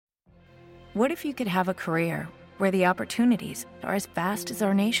What if you could have a career where the opportunities are as vast as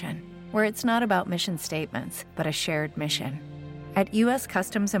our nation, where it's not about mission statements, but a shared mission? At U.S.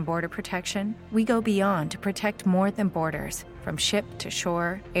 Customs and Border Protection, we go beyond to protect more than borders. From ship to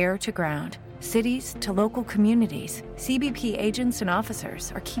shore, air to ground, cities to local communities, CBP agents and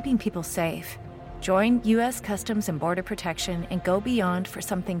officers are keeping people safe. Join U.S. Customs and Border Protection and go beyond for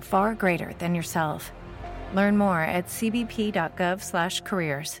something far greater than yourself. Learn more at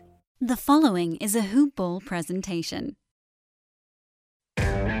cbp.gov/careers. The following is a Hoop Ball presentation.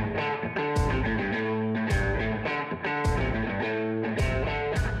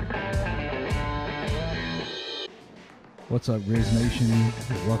 What's up, Grizz Nation?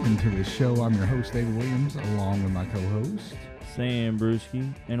 Welcome to the show. I'm your host, David Williams, along with my co-host, Sam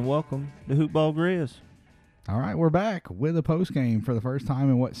Brewski, and welcome to Hoop Ball Grizz. All right, we're back with a post game for the first time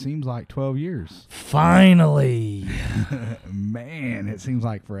in what seems like 12 years. Finally! Man, it seems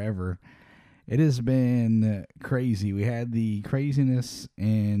like forever. It has been crazy. We had the craziness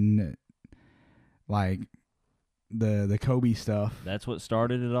in, like, the Kobe stuff. That's what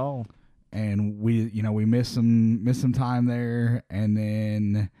started it all. And we missed some time there, and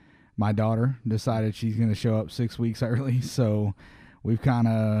then my daughter decided she's going to show up 6 weeks early, so we've kind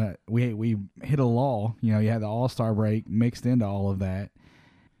of we hit a lull. You had the All-Star break mixed into all of that,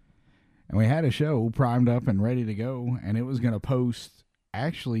 and we had a show primed up and ready to go, and it was going to post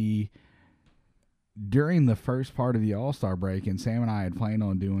actually during the first part of the All-Star break, and Sam and I had planned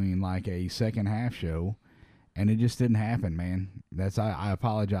on doing like a second half show. And it just didn't happen, man. I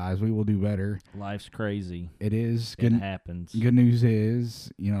apologize. We will do better. Life's crazy. It is. It happens. Good news is,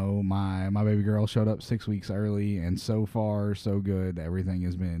 my baby girl showed up 6 weeks early, and so far, so good. Everything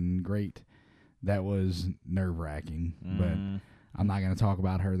has been great. That was nerve-wracking, but I'm not going to talk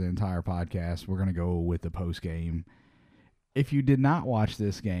about her the entire podcast. We're going to go with the post-game. If you did not watch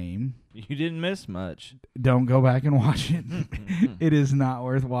this game, you didn't miss much. Don't go back and watch it. It is not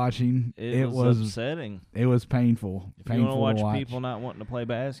worth watching. It was upsetting. It was painful. If you want to watch people not wanting to play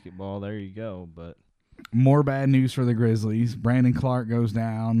basketball, there you go. But more bad news for the Grizzlies. Brandon Clark goes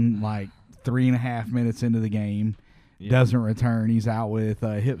down like 3.5 minutes into the game. Yep. Doesn't return. He's out with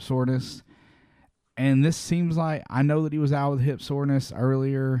hip soreness. And this seems like, I know that he was out with hip soreness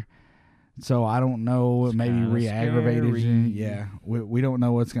earlier. So I don't know, it's maybe re-aggravated. Yeah, we don't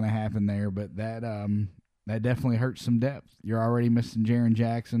know what's going to happen there, but that definitely hurts some depth. You're already missing Jaren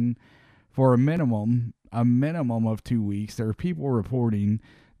Jackson for a minimum of 2 weeks. There are people reporting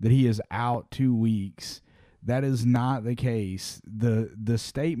that he is out 2 weeks. That is not the case. The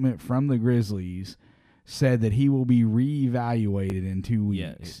statement from the Grizzlies said that he will be reevaluated in 2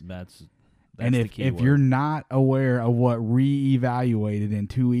 weeks. Yeah, that's and if you're not aware of what re-evaluated in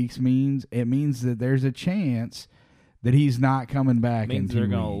 2 weeks means, it means that there's a chance that he's not coming back in 2 weeks. They're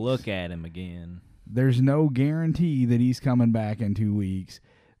going to look at him again. There's no guarantee that he's coming back in 2 weeks.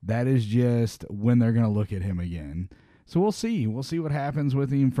 That is just when they're going to look at him again. So we'll see. We'll see what happens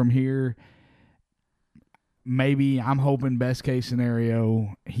with him from here. Maybe, I'm hoping best case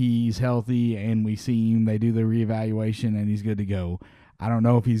scenario, he's healthy and we see him, they do the reevaluation and he's good to go. I don't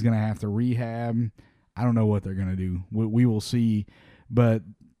know if he's going to have to rehab. I don't know what they're going to do. We will see. But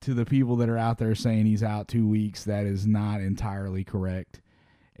to the people that are out there saying he's out 2 weeks, that is not entirely correct.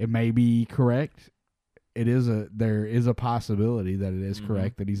 It may be correct. There is a possibility that it is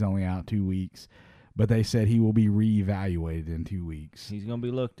correct that he's only out 2 weeks. But they said he will be reevaluated in 2 weeks. He's going to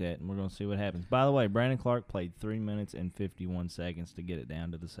be looked at, and we're going to see what happens. By the way, Brandon Clark played 3 minutes and 51 seconds to get it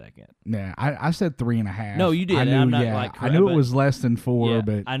down to the second. Yeah, I said 3.5. No, you did. I knew it was less than 4, yeah,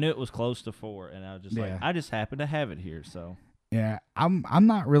 but I knew it was close to 4, and I was just I just happened to have it here. So yeah, I'm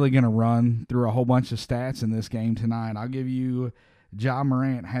not really going to run through a whole bunch of stats in this game tonight. I'll give you. Ja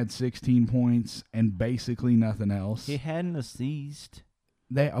Morant had 16 points and basically nothing else. He had an assist.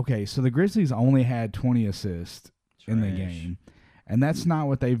 So the Grizzlies only had 20 assists in the game, and that's not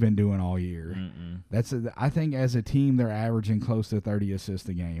what they've been doing all year. I think as a team they're averaging close to 30 assists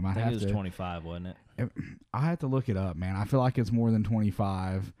a game. I think it was 25, wasn't it? I have to look it up, man. I feel like it's more than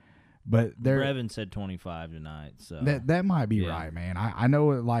 25, but Brevin said 25 tonight, so that might be right, man. I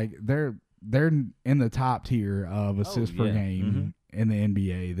know it, like they're in the top tier of assists per game in the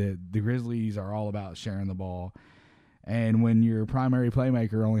NBA. The Grizzlies are all about sharing the ball. And when your primary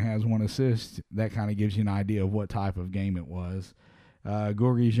playmaker only has 1 assist, that kind of gives you an idea of what type of game it was.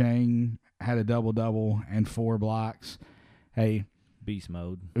 Gorgui Dieng had a double-double and 4 blocks. Hey, beast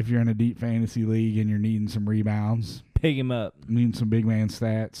mode. If you're in a deep fantasy league and you're needing some rebounds, pick him up. Needing some big man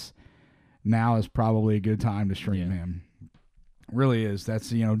stats, now is probably a good time to stream him. Really is. That's,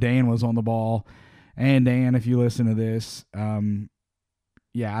 Dan was on the ball. And Dan, if you listen to this,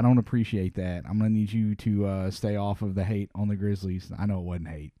 Yeah, I don't appreciate that. I'm going to need you to stay off of the hate on the Grizzlies. I know it wasn't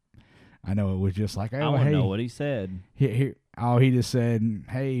hate. I know it was just like, oh, I want to hey. know what he said. He just said,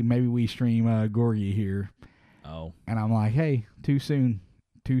 hey, maybe we stream Gorgie here. Oh. And I'm like, hey, too soon.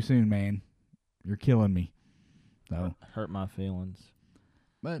 Too soon, man. You're killing me. So Hurt my feelings.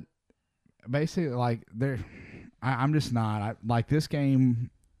 But basically, like, I'm just not. Like, this game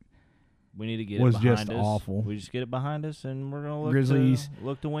we need to get was it behind just us. awful. We just get it behind us, and we're going Grizzlies to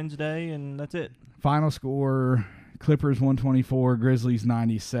look to Wednesday, and that's it. Final score, Clippers 124, Grizzlies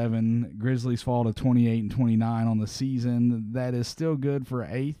 97. Grizzlies fall to 28 and 29 on the season. That is still good for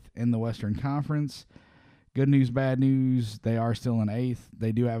 8th in the Western Conference. Good news, bad news, they are still in 8th.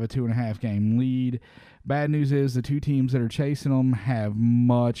 They do have a 2.5 game lead. Bad news is the two teams that are chasing them have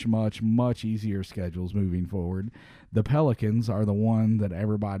much, much, much easier schedules moving forward. The Pelicans are the one that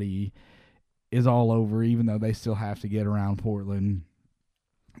everybody is all over, even though they still have to get around Portland.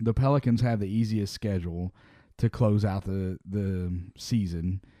 The Pelicans have the easiest schedule to close out the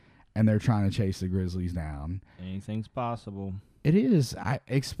season, and they're trying to chase the Grizzlies down. Anything's possible. It is,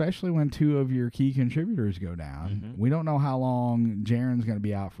 especially when two of your key contributors go down. Mm-hmm. We don't know how long Jaren's going to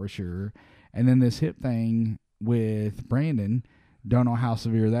be out for sure. And then this hip thing with Brandon, don't know how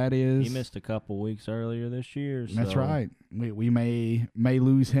severe that is. He missed a couple weeks earlier this year. That's right. We may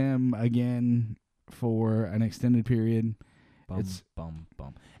lose him again for an extended period. Bum.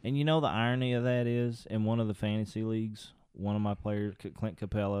 And you know the irony of that is, in one of the fantasy leagues, one of my players, Clint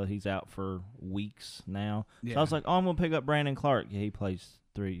Capella, he's out for weeks now. Yeah. So I was like, I'm going to pick up Brandon Clark. Yeah, he plays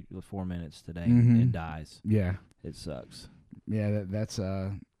 3-4 minutes today and dies. Yeah. It sucks. Yeah, that's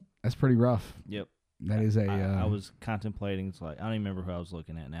pretty rough. Yep. That is I was contemplating. It's like, I don't even remember who I was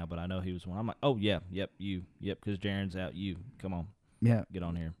looking at now, but I know he was one. I'm like, oh, yeah, yep, you. Yep, because Jaren's out. You. Come on. Yeah. Get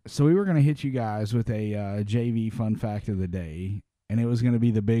on here. So we were going to hit you guys with a JV fun fact of the day, and it was going to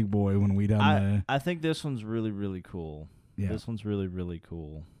be the big boy when we done I think this one's really, really cool. Yeah. This one's really, really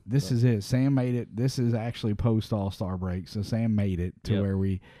cool. This is it. Sam made it. This is actually post All-Star break, so Sam made it to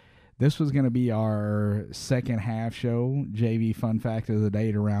where this was going to be our second half show, JV fun fact of the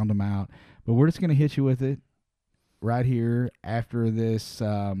day to round them out. But we're just going to hit you with it right here after this,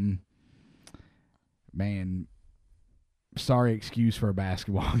 sorry excuse for a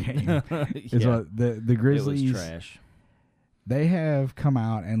basketball game. Is what the Grizzlies, it was trash. They have come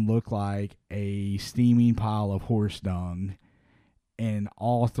out and look like a steaming pile of horse dung in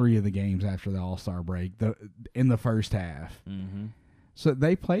all three of the games after the All-Star break, in the first half. Mm-hmm. So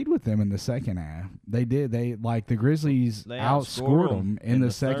they played with them in the second half. They did. They the Grizzlies outscored them in the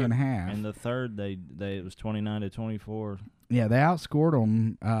second half. In the third, it was 29-24. Yeah, they outscored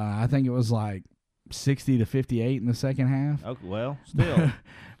them. I think it was like 60-58 in the second half. Okay, well, still.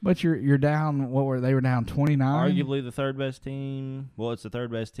 But you're down. They were down 29. Arguably the third best team. Well, it's the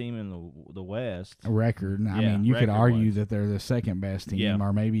third best team in the West. Record. I mean, you could argue that they're the second best team,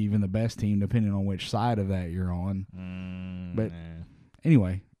 or maybe even the best team, depending on which side of that you're on. But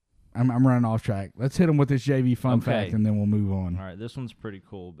anyway, I'm running off track. Let's hit them with this JV fun fact, and then we'll move on. All right, this one's pretty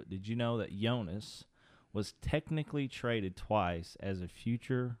cool. But did you know that Jonas was technically traded twice as a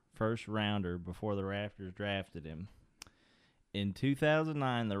future first rounder before the Raptors drafted him? In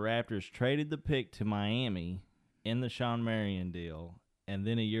 2009, the Raptors traded the pick to Miami in the Sean Marion deal, and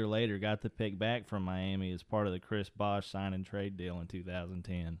then a year later got the pick back from Miami as part of the Chris Bosh sign and trade deal in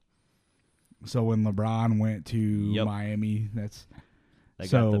 2010. So when LeBron went to Miami, they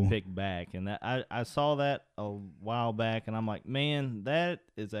got the pick back. And that I saw that a while back, and I'm like, man, that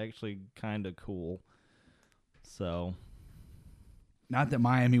is actually kind of cool. So... Not that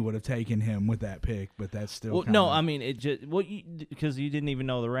Miami would have taken him with that pick, but that's still. Well, no, I mean it just because you didn't even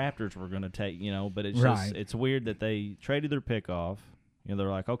know the Raptors were going to take, But it's just it's weird that they traded their pick off. They're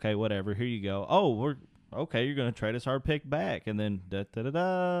like, okay, whatever, here you go. Oh, we're okay. You're going to trade us our pick back, and then yeah,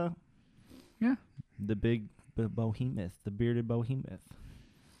 the big behemoth, the bearded behemoth,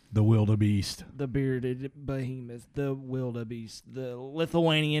 the wildebeest, the bearded behemoth, the wildebeest, the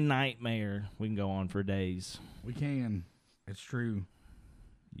Lithuanian nightmare. We can go on for days. We can. It's true.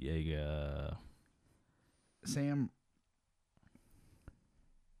 Yeah. Sam,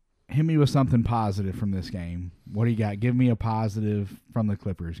 hit me with something positive from this game. What do you got? Give me a positive from the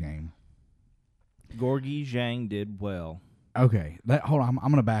Clippers game. Gorgie Zhang did well. Okay. Hold on.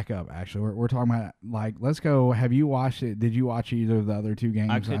 I'm going to back up, actually. We're talking about, let's go. Have you watched it? Did you watch either of the other two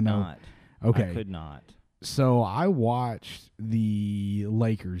games? I could not. Okay. I could not. So I watched the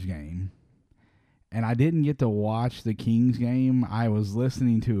Lakers game. And I didn't get to watch the Kings game. I was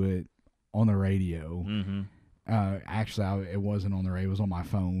listening to it on the radio. Mm-hmm. Actually, it wasn't on the radio. It was on my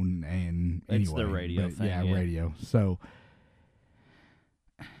phone. And it's the radio thing. Yeah, radio. So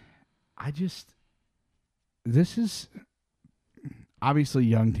this is obviously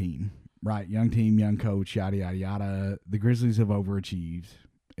young team, right? Young team, young coach, yada, yada, yada. The Grizzlies have overachieved.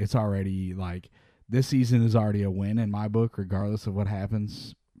 It's already like this season is already a win in my book, regardless of what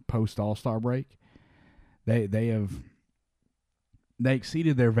happens post All-Star break. They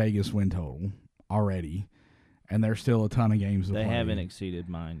exceeded their Vegas win total already, and there's still a ton of games to play. They haven't exceeded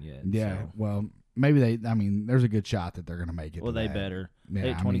mine yet. Yeah, so. well, maybe there's a good shot that they're going to make it. Well, they that. better. Yeah,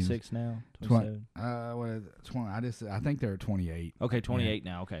 They at 26 now? 27? What is it, 20? I think they're at 28. Okay, 28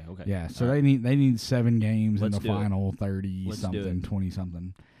 now. Okay. Yeah, so All they need 7 games Let's in the do it. final 30 Let's do something, it. 20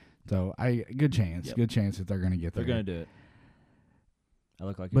 something. So good chance that they're going to get there. They're going to do it. I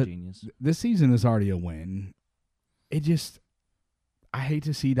look like a But genius. This season is already a win. I hate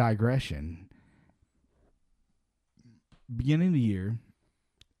to see digression. Beginning of the year,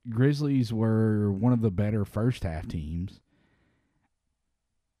 Grizzlies were one of the better first half teams.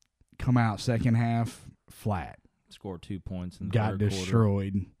 Come out second half flat. Scored 2 points in the Got third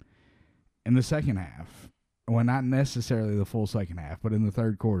destroyed in the second half. Well, not necessarily the full second half, but in the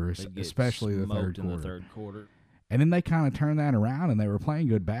third quarter, especially the third quarter. In the third quarter. And then they kind of turned that around, and they were playing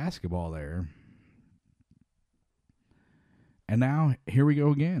good basketball there. And now, here we go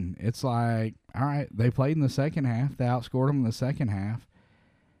again. It's like, all right, they played in the second half. They outscored them in the second half.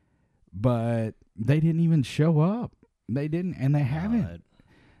 But they didn't even show up. They didn't, and they haven't.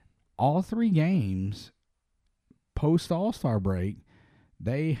 All 3 games post All-Star break,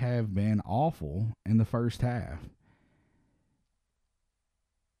 they have been awful in the first half.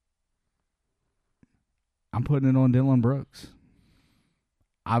 I'm putting it on Dillon Brooks.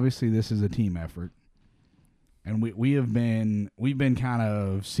 Obviously, this is a team effort. And we've been kind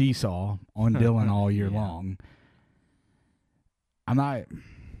of seesaw on Dillon all year long. I'll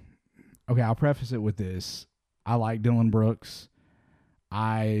preface it with this. I like Dillon Brooks.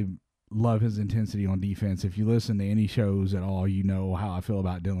 I love his intensity on defense. If you listen to any shows at all, you know how I feel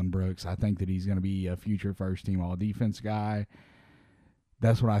about Dillon Brooks. I think that he's going to be a future first-team all-defense guy.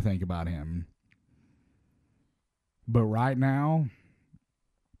 That's what I think about him. But right now,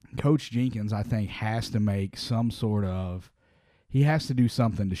 Coach Jenkins, I think, has to make he has to do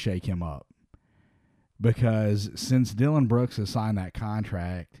something to shake him up. Because since Dillon Brooks has signed that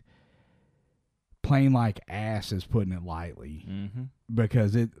contract, playing like ass is putting it lightly. Mm-hmm.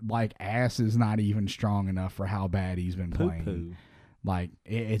 Because ass is not even strong enough for how bad he's been playing. Poo-poo. Like,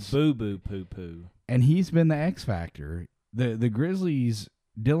 it's boo-boo, poo-poo. And he's been the X factor. The Grizzlies,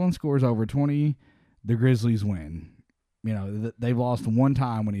 Dillon scores over 20, the Grizzlies win. You know, they've lost one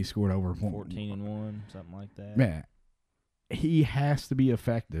time when he scored over 14-1, something like that. Yeah. He has to be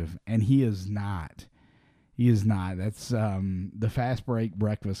effective, and he is not. He is not. That's the Fast Break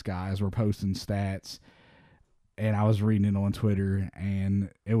Breakfast guys were posting stats, and I was reading it on Twitter, and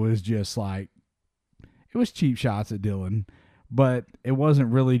it was just like, it was cheap shots at Dillon, but it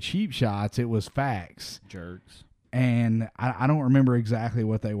wasn't really cheap shots. It was facts. Jerks. And I don't remember exactly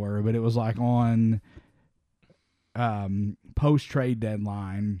what they were, but it was like on post-trade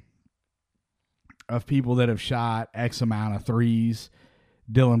deadline of people that have shot X amount of threes,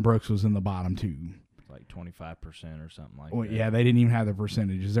 Dillon Brooks was in the bottom 2. Like 25% or something like Well, that. yeah, they didn't even have the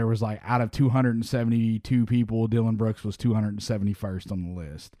percentages. There was like, out of 272 people, Dillon Brooks was 271st on the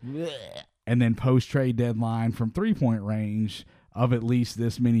list. And then post-trade deadline from three-point range of at least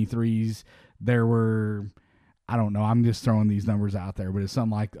this many threes, there were, I don't know, I'm just throwing these numbers out there, but it's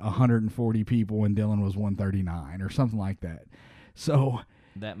something like 140 people and Dillon was 139 or something like that. So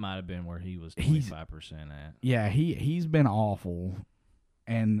that might have been where he was 25% at. Yeah, he's been awful.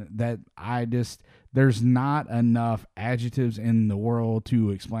 And that there's not enough adjectives in the world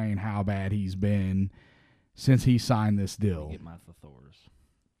to explain how bad he's been since he signed this deal. Get my thesaurus.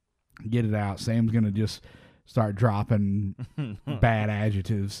 Get it out. Sam's going to just start dropping bad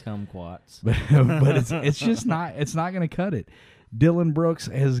adjectives. Kumquats. But it's just not, it's not going to cut it. Dillon Brooks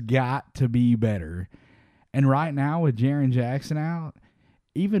has got to be better. And right now with Jaren Jackson out,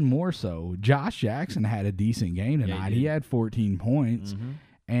 even more so, Josh Jackson had a decent game tonight. Yeah, he had 14 points,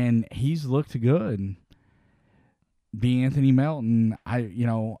 and he's looked good. D'Anthony Melton, I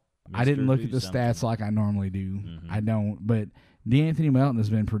didn't look at the stats like I normally do. I don't, but D'Anthony Melton has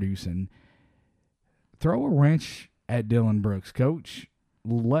been producing. Throw a wrench at Dillon Brooks, coach.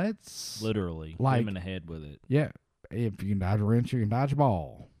 Let's literally hit him in the head with it. Yeah, if you can dodge a wrench, you can dodge a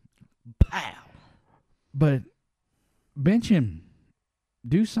ball. Pow! But bench him.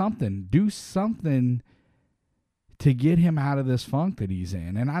 Do something to get him out of this funk that he's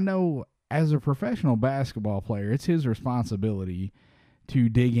in. And I know as a professional basketball player, it's his responsibility to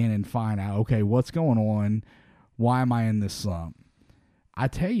dig in and find out, okay, what's going on? Why am I in this slump? I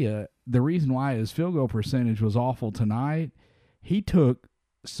tell you, the reason why his field goal percentage was awful tonight, he took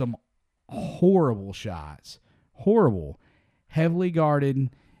some horrible shots. Horrible. Heavily guarded,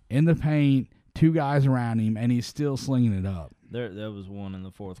 in the paint, 2 guys around him, and he's still slinging it up. There was one in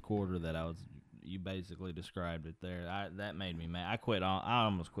the fourth quarter that you basically described it there. That made me mad. I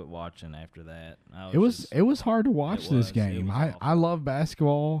almost quit watching after that. It was hard to watch this game. I love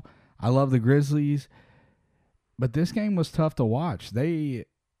basketball. I love the Grizzlies. But this game was tough to watch. They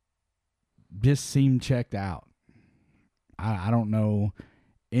just seemed checked out. I don't know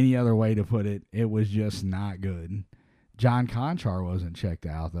any other way to put it. It was just not good. John Conchar wasn't checked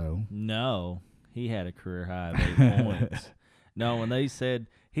out, though. No, he had a career high of 8 points. No, when they said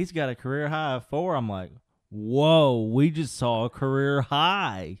he's got a career high of 4, I'm like, whoa, we just saw a career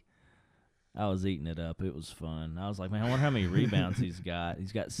high. I was eating it up. It was fun. I was like, man, I wonder how many rebounds he's got.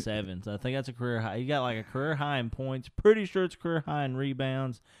 He's got 7. So I think that's a career high. He got like a career high in points. Pretty sure it's a career high in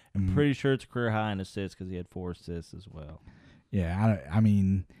rebounds. And pretty sure it's a career high in assists because he had 4 assists as well. Yeah, I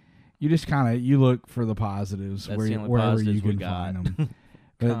mean, you just kind of look for the positives wherever you can find them.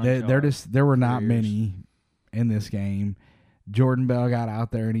 But there were not many in this game. Jordan Bell got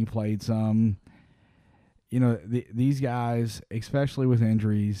out there and he played some. You know, these guys, especially with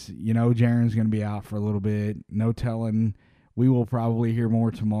injuries, Jaren's going to be out for a little bit. No telling. We will probably hear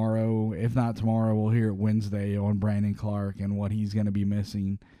more tomorrow. If not tomorrow, we'll hear it Wednesday on Brandon Clark and what he's going to be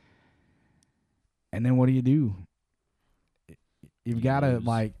missing. And then what do? You've got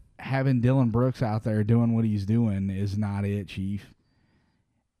to, having Dylan Brooks out there doing what he's doing is not it, Chief.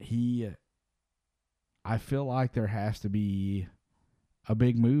 I feel like there has to be a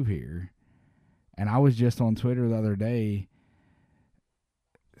big move here. And I was just on Twitter the other day.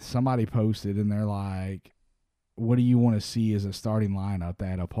 Somebody posted, and they're like, what do you want to see as a starting lineup? They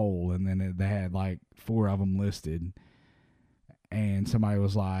had a poll, and then they had 4 of them listed. And somebody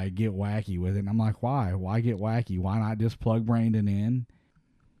was like, get wacky with it. And I'm like, why? Why get wacky? Why not just plug Brandon in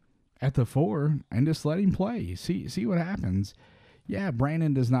at the 4 and just let him play? See what happens. Yeah,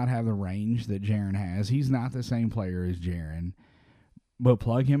 Brandon does not have the range that Jaren has. He's not the same player as Jaren. But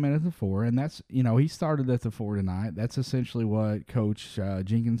plug him in at the 4, and that's, he started at the 4 tonight. That's essentially what Coach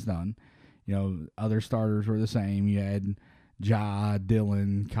Jenkins done. Other starters were the same. You had Ja,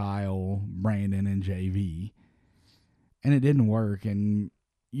 Dylan, Kyle, Brandon, and JV. And it didn't work, and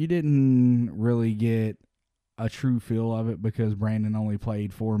you didn't really get a true feel of it because Brandon only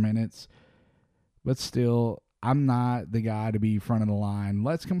played 4 minutes. But still, I'm not the guy to be front of the line.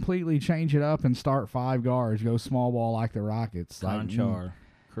 Let's completely change it up and start 5 guards. Go small ball like the Rockets. Conchar,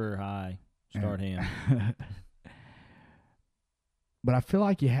 career high. Start him. But I feel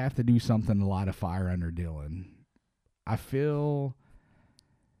like you have to do something to light a fire under Dylan. I feel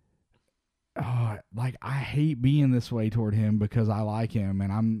I hate being this way toward him because I like him,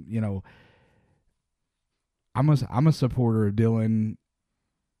 and I'm a supporter of Dylan.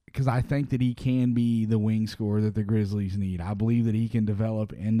 Because I think that he can be the wing scorer that the Grizzlies need. I believe that he can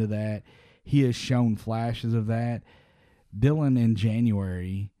develop into that. He has shown flashes of that. Dylan in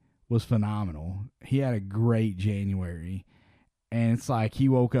January was phenomenal. He had a great January. And it's like he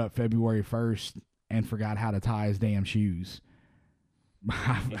woke up February 1st and forgot how to tie his damn shoes.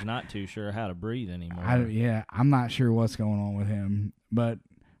 He's not too sure how to breathe anymore. I'm not sure what's going on with him. But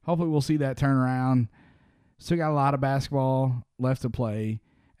hopefully we'll see that turn around. Still got a lot of basketball left to play.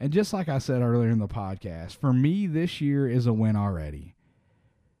 And just like I said earlier in the podcast, for me, this year is a win already.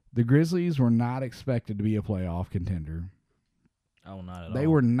 The Grizzlies were not expected to be a playoff contender. Oh, not at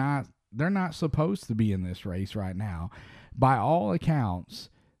all. They're not supposed to be in this race right now. By all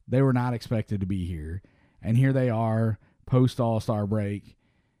accounts, they were not expected to be here. And here they are, post-All-Star break,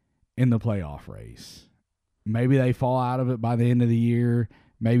 in the playoff race. Maybe they fall out of it by the end of the year.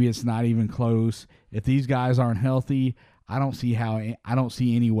 Maybe it's not even close. If these guys aren't healthy, I don't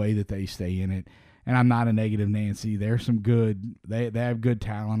see any way that they stay in it. And I'm not a negative Nancy. There's some good. They have good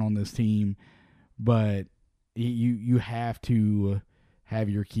talent on this team, but you have to have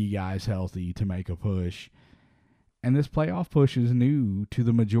your key guys healthy to make a push. And this playoff push is new to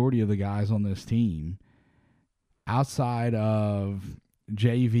the majority of the guys on this team. Outside of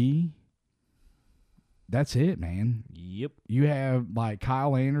JV, that's it, man. Yep. You have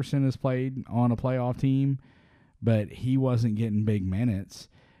Kyle Anderson has played on a playoff team, but he wasn't getting big minutes.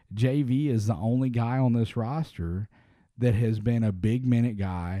 JV is the only guy on this roster that has been a big minute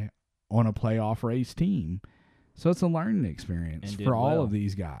guy on a playoff race team. So it's a learning experience for all of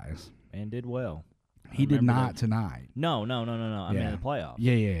these guys. And did well. He did not tonight. No. I mean, in the playoffs.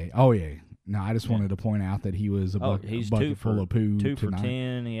 Yeah. Oh, yeah. No, I just wanted to point out that he was a bucket full of poo. 2 for tonight.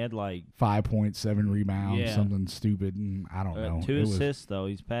 10. He had like 5.7 rebounds, something stupid, and I don't know. 2 assists though.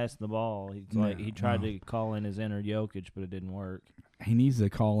 He's passing the ball. He tried to call in his inner Jokic, but it didn't work. He needs to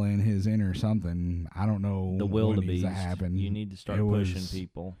call in his inner something. I don't know. The will to needs to happen. You need to start pushing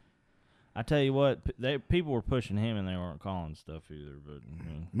people. I tell you what, people were pushing him and they weren't calling stuff either. But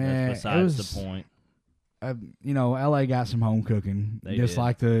that's besides the point. LA got some home cooking, just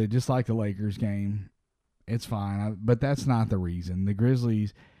like the Lakers game. It's fine, but that's not the reason. The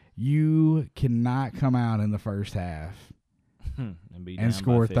Grizzlies, you cannot come out in the first half and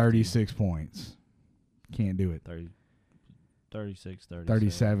score 36 points. Can't do it. 36,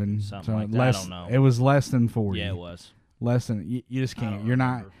 37, something like that. I don't know. It was less than 40. Yeah, it was less than. You just can't. You're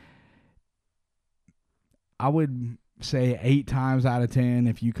not. I would say 8 times out of 10,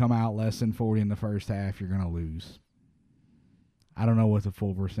 if you come out less than 40 in the first half, you're going to lose. I don't know what the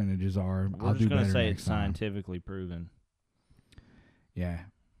full percentages are. I'll just going to say it's scientifically proven. Yeah.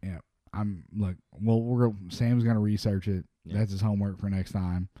 Sam's going to research it. Yeah. That's his homework for next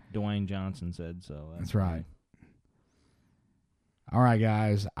time. Dwayne Johnson said so. That's right. All right,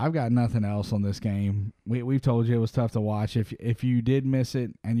 guys. I've got nothing else on this game. We've told you it was tough to watch. If you did miss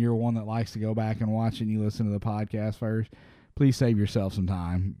it and you're one that likes to go back and watch it and you listen to the podcast first, please save yourself some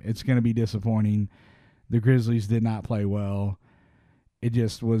time. It's going to be disappointing. The Grizzlies did not play well. It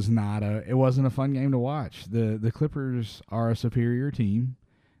just was it wasn't a fun game to watch. The Clippers are a superior team.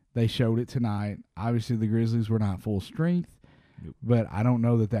 They showed it tonight. Obviously, the Grizzlies were not full strength, but I don't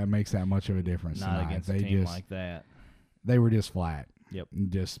know that makes that much of a difference not tonight. Against a team like that. They were just flat. Yep.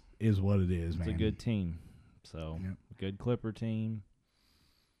 Just is what it is, man. It's a good team. So, good Clipper team.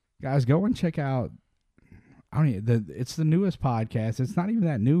 Guys, go and check out. It's the newest podcast. It's not even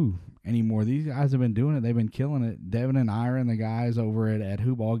that new anymore. These guys have been doing it. They've been killing it. Devin and Ira and the guys over at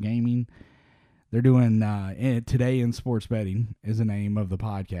Hoopball Gaming. They're doing Today in Sports Betting is the name of the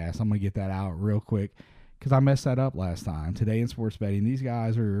podcast. I'm going to get that out real quick because I messed that up last time. Today in Sports Betting. These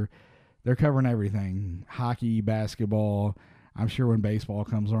guys they're covering everything. Hockey, basketball. I'm sure when baseball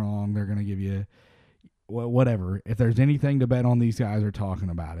comes along, they're going to give you whatever. If there's anything to bet on, these guys are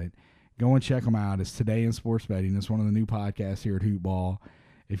talking about it. Go and check them out. It's Today in Sports Betting. It's one of the new podcasts here at Hoopball.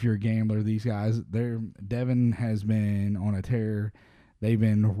 If you're a gambler, these guys, Devin has been on a tear. They've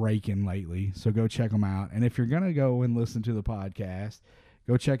been raking lately, so go check them out. And if you're going to go and listen to the podcast,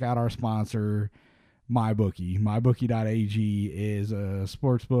 go check out our sponsor, MyBookie. MyBookie.ag is a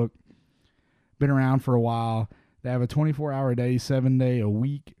sports book. Been around for a while. They have a 24-hour a day,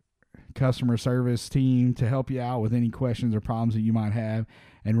 7-day-a-week customer service team to help you out with any questions or problems that you might have.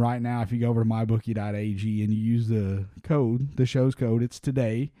 And right now, if you go over to mybookie.ag and you use the show's code, it's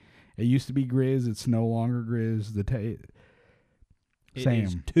today. It used to be Grizz. It's no longer Grizz. It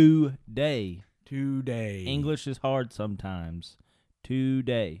is today. Today. English is hard sometimes.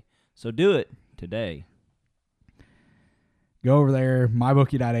 Today. So do it today. Go over there,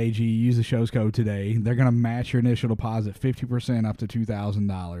 mybookie.ag, use the show's code today. They're going to match your initial deposit 50% up to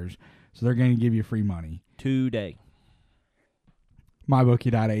 $2,000. So they're going to give you free money. Today.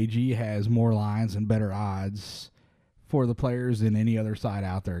 MyBookie.ag has more lines and better odds for the players than any other site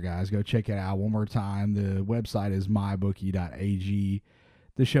out there, guys. Go check it out one more time. The website is mybookie.ag.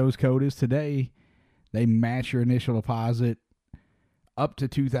 The show's code is today. They match your initial deposit up to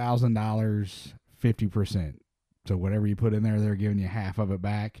 $2,000, 50%. So whatever you put in there, they're giving you half of it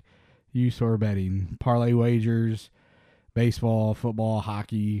back. You store betting, parlay wagers, baseball, football,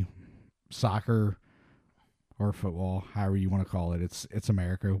 hockey, soccer, or football, however you want to call it. It's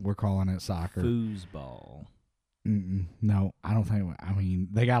America. We're calling it soccer. Foosball. No, I don't think. I mean,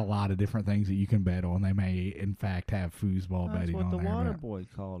 they got a lot of different things that you can bet on. They may, in fact, have foosball betting on there. That's what the water boy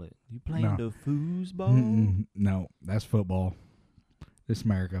called it. You playing the foosball? No, that's football. This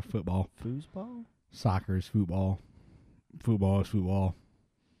America, football. Foosball? Soccer is football. Football is football.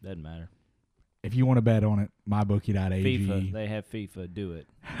 Doesn't matter. If you want to bet on it, mybookie.ag. FIFA. They have FIFA. Do it.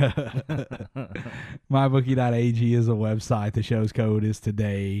 Mybookie.ag is a website. The show's code is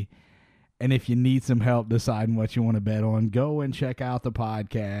today. And if you need some help deciding what you want to bet on, go and check out the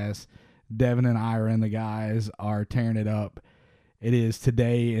podcast. Devin and Ira and the guys are tearing it up. It is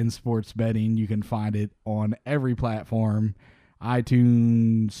Today in Sports Betting. You can find it on every platform.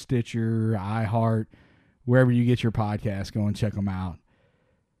 iTunes, Stitcher, iHeart, wherever you get your podcast, go and check them out.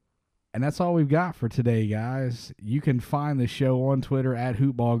 And that's all we've got for today, guys. You can find the show on Twitter at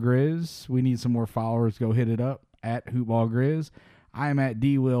HoopballGrizz. We need some more followers. Go hit it up at HoopballGrizz. I am at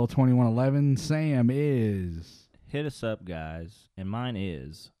DWill2111. Sam is. Hit us up, guys. And mine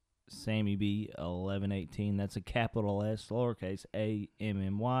is Sammy B 1118. That's a capital S, lowercase A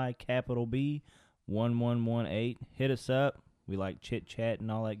MMY, capital B 1118. Hit us up. We like chit chat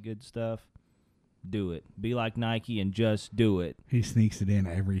and all that good stuff. Do it. Be like Nike and just do it. He sneaks it in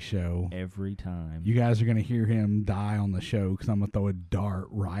every show. Every time. You guys are going to hear him die on the show because I'm going to throw a dart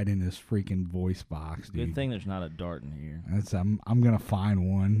right in his freaking voice box, dude. Good thing there's not a dart in here. I'm going to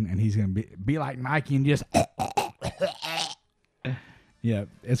find one, and he's going to be like Nike and just... Yeah,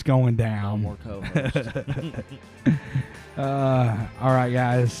 it's going down. No more co-hosts. All right,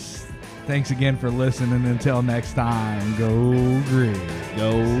 guys. Thanks again for listening. Until next time, go Grizz.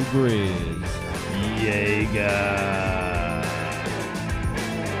 Go Grizz. Jaeger.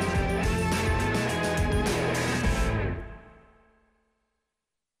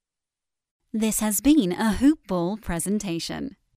 This has been a Hoop Ball presentation.